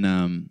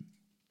and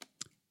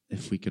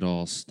if we could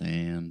all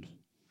stand.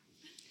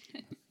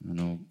 I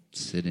know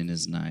sitting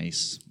is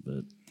nice,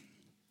 but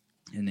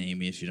and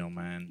Amy, if you don't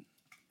mind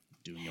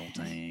doing your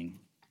thing.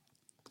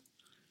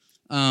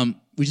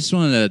 We just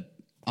wanted to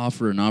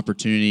offer an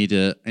opportunity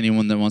to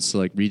anyone that wants to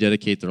like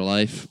rededicate their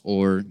life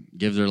or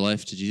give their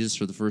life to Jesus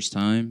for the first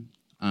time.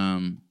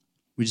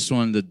 We just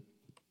wanted to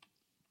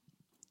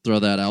throw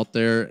that out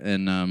there,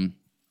 and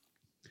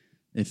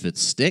if it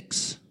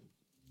sticks,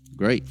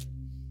 great.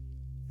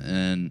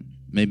 And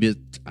maybe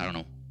I don't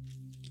know.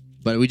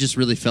 But we just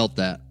really felt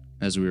that.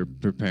 as we were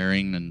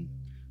preparing and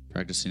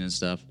practicing and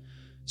stuff.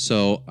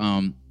 So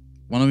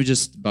why don't we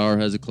just bow our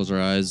heads and close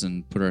our eyes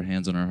and put our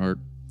hands on our heart?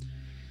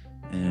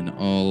 And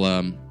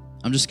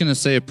I'm just going to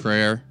say a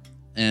prayer.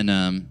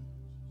 And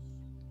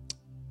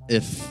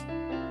if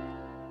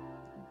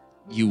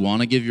you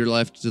want to give your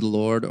life to the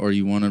Lord or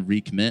you want to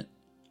recommit,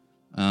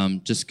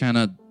 just kind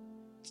of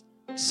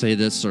say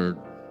this or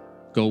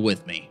go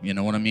with me. You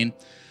know what I mean?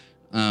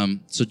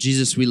 So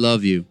Jesus, we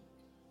love you.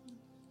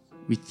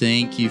 We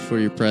thank you for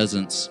your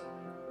presence.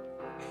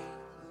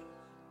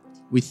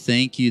 We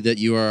thank you that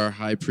you are our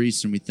high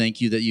priest, and we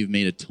thank you that you've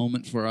made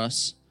atonement for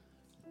us,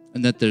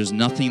 and that there's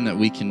nothing that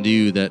we can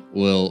do that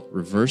will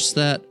reverse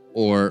that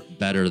or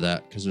better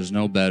that, because there's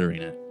no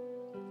bettering it.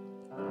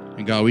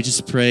 And God, we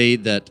just pray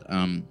that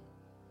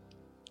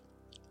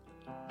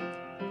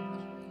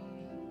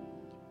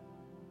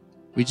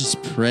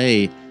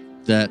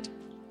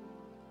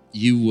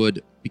you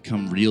would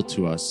become real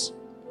to us.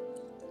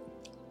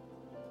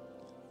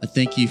 I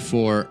thank you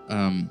for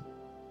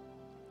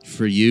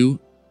you,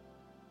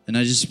 and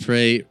I just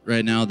pray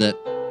right now that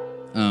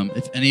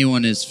if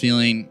anyone is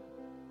feeling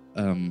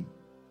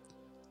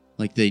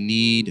like they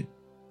need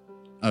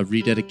a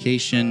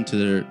rededication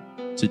to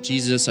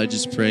Jesus, I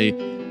just pray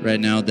right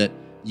now that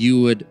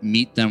you would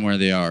meet them where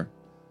they are,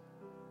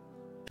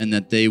 and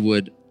that they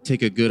would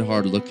take a good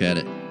hard look at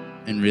it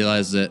and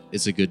realize that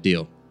it's a good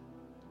deal.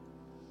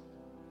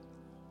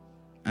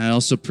 I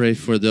also pray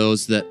for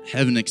those that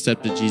haven't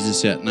accepted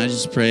Jesus yet, and I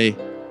just pray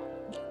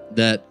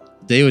that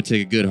they would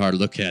take a good hard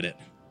look at it,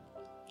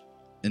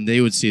 and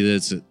they would see that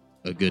it's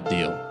a good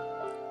deal.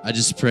 I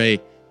just pray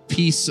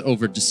peace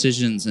over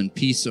decisions and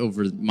peace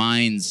over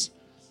minds,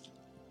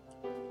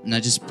 and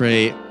I just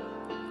pray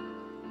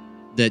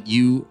that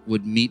you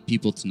would meet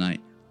people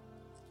tonight,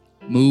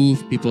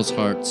 move people's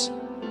hearts.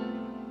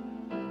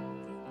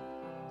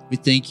 We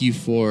thank you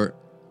for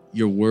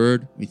your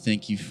word. We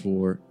thank you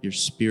for your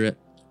spirit.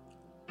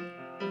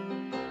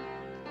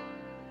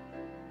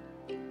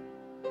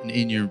 And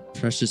in your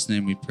precious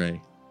name we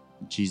pray.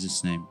 In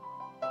Jesus' name,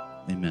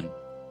 amen.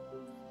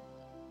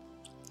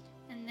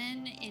 And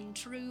then in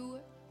true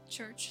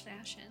church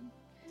fashion,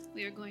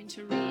 we are going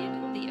to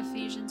read the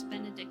Ephesians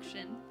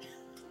benediction.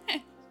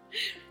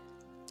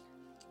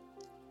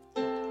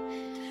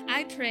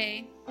 I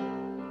pray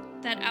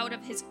that out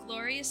of his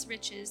glorious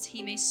riches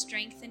he may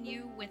strengthen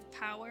you with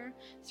power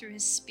through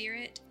his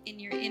Spirit in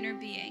your inner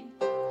being,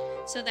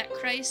 so that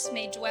Christ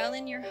may dwell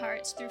in your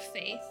hearts through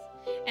faith.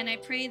 And I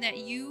pray that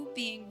you,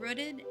 being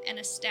rooted and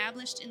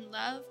established in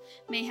love,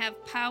 may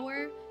have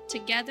power,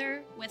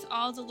 together with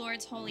all the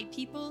Lord's holy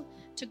people,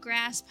 to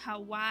grasp how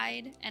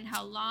wide and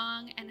how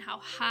long and how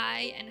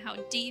high and how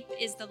deep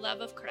is the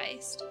love of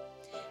Christ,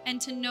 and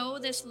to know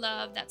this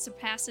love that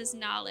surpasses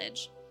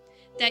knowledge,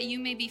 that you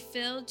may be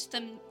filled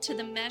to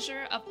the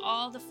measure of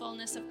all the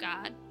fullness of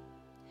God.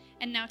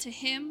 And now to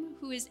him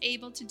who is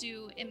able to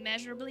do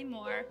immeasurably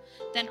more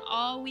than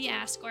all we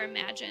ask or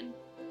imagine,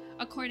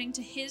 according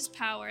to his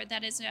power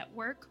that is at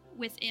work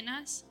within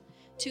us,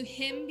 to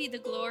him be the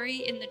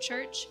glory in the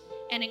church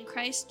and in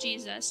Christ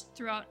Jesus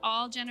throughout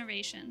all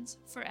generations,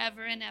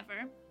 forever and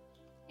ever.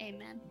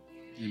 Amen.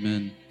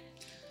 Amen.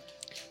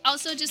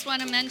 Also, just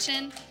want to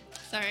mention,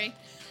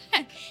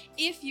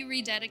 if you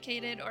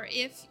rededicated or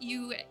if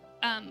you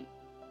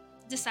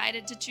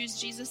decided to choose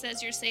Jesus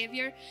as your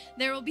Savior,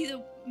 there will be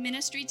the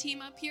ministry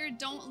team up here.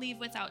 Don't leave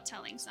without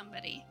telling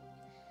somebody.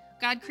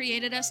 God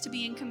created us to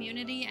be in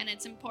community, and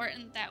it's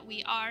important that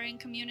we are in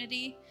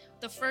community.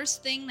 The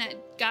first thing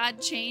that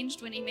God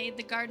changed when he made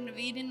the Garden of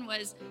Eden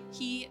was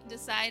he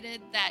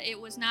decided that it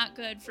was not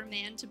good for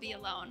man to be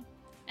alone,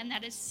 and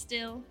that is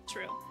still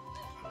true.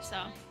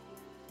 So,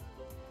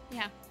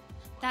 yeah,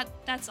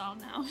 that's all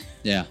now.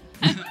 Yeah.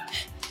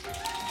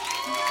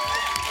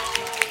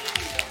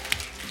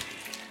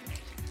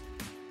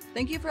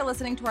 Thank you for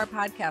listening to our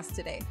podcast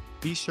today.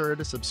 Be sure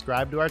to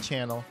subscribe to our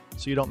channel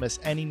so you don't miss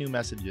any new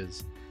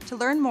messages. To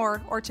learn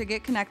more or to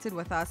get connected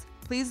with us,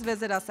 please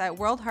visit us at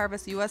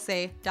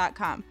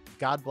worldharvestusa.com.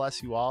 God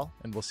bless you all,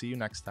 and we'll see you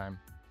next time.